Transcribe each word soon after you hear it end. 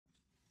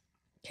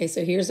Okay,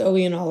 so here's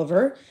Owey and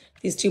Oliver.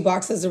 These 2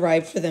 boxes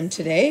arrived for them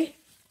today.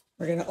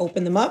 We're going to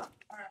open them up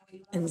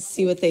and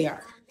see what they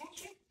are.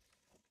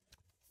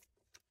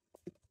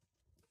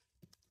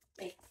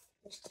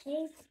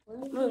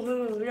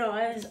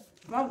 No,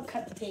 Mom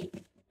cut the tape.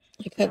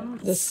 I cut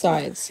the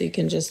sides so you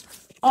can just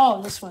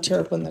this one.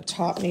 tear open the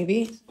top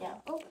maybe. Yeah.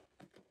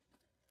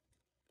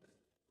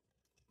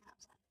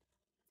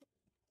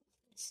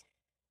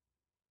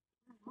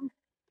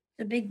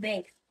 The big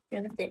bag.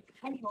 Yeah, that's it.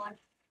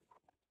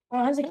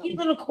 Oh, it has a cute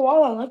little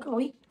koala. Look,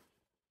 Owey.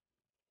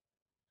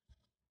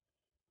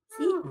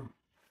 See?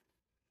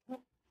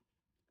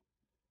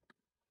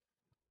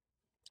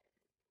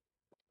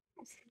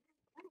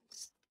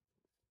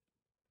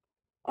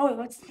 Oh,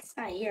 what's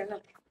inside here?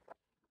 Look.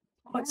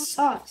 Oh, it's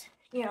soft.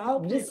 Yeah, I'll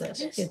What is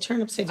it? Yeah,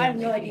 turn upside down. I have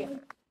no idea.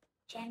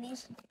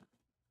 Jammies.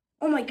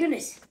 Oh my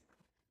goodness.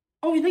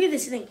 Oh, look at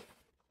this thing.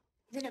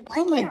 Is it a blanket?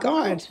 Oh my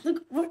God.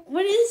 Look,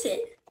 what is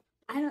it?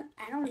 I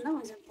don't know.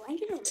 Is it a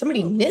blanket or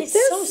Somebody knit It's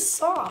this? so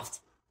soft.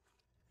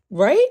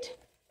 Right?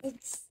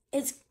 It's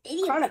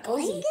kind of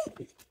cozy.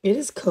 It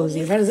is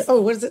cozy. How does it?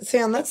 Oh, what does it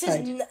say on that It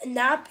says side?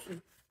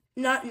 napping,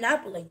 not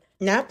napping.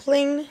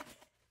 Napling.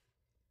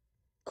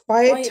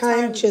 Quiet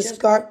time just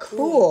got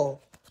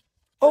cool.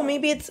 Oh,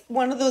 maybe it's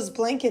one of those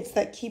blankets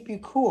that keep you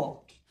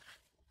cool.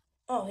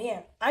 Oh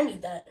yeah, I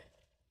need that.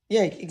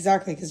 Yeah,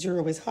 exactly, because you're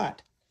always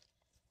hot.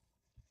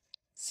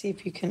 See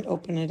if you can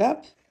open it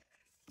up.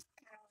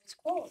 It's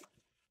cold.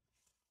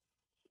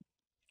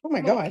 Oh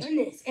my God.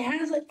 Goodness. It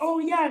has like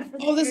Oh,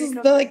 this is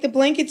the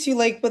blankets you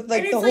like with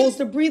like the holes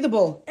are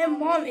breathable. And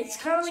Mom, it's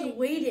kind of like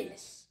weighted.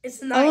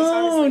 It's nice.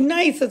 Oh, honestly.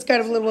 nice. It's got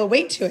a little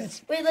weight to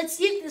it. Wait, let's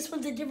see if this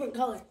one's a different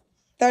color.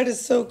 That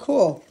is so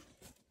cool.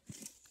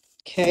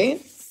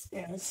 Okay.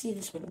 Yeah, let's see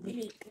this one.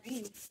 Maybe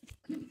green.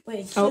 Wait.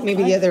 It's Oh, not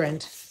maybe cut. the other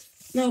end.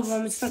 No,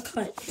 Mom, it's not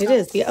cut. It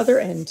is the other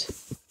end.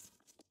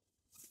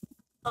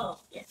 Oh,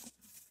 yeah.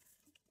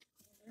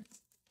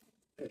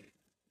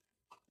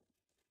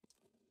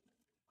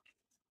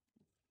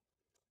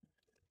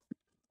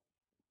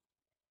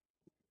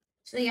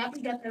 So yeah,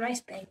 we got the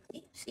nice bag.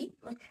 See?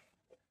 Look.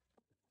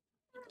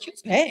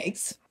 Cute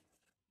bags.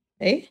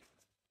 Hey?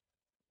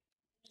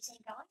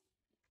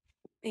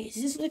 Wait,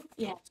 is this like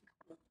yeah.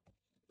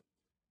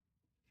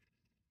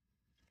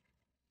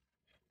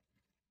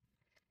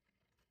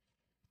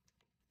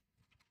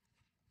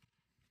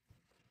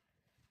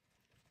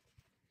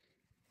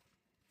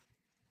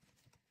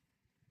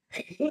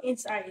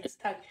 It's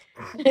stuck.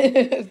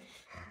 I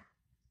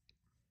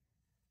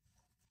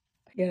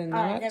got a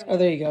knot. there we Oh,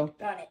 there you go.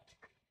 Got it.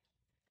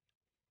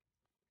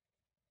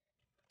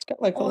 It's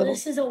got like a Oh, little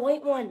this is a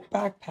white one.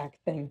 backpack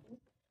thing.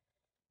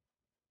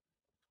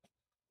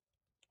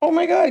 Oh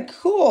my God,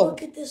 cool.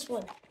 Look at this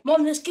one.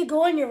 Mom, this could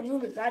go in your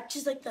room. It's not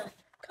just like the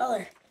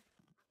color.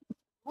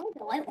 Oh,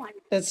 the white one.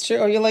 That's true.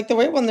 Oh, you like the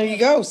white one? There you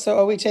go. So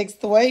Owey takes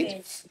the white.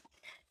 It's,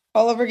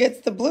 Oliver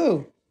gets the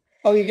blue.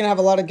 Oh, you're going to have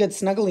a lot of good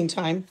snuggling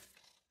time.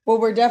 Well,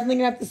 we're definitely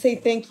going to have to say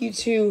thank you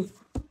to,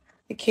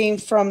 it came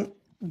from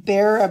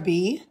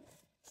Barabee,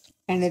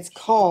 and it's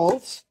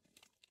called,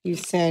 you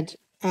said,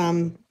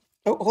 oh,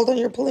 hold on,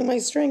 you're pulling my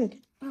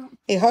string.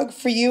 A hug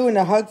for you and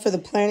a hug for the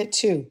planet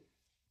too.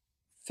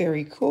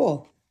 Very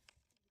cool.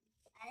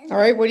 All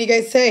right, what do you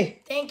guys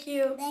say? thank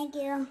you. Thank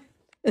you.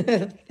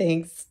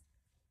 Thanks.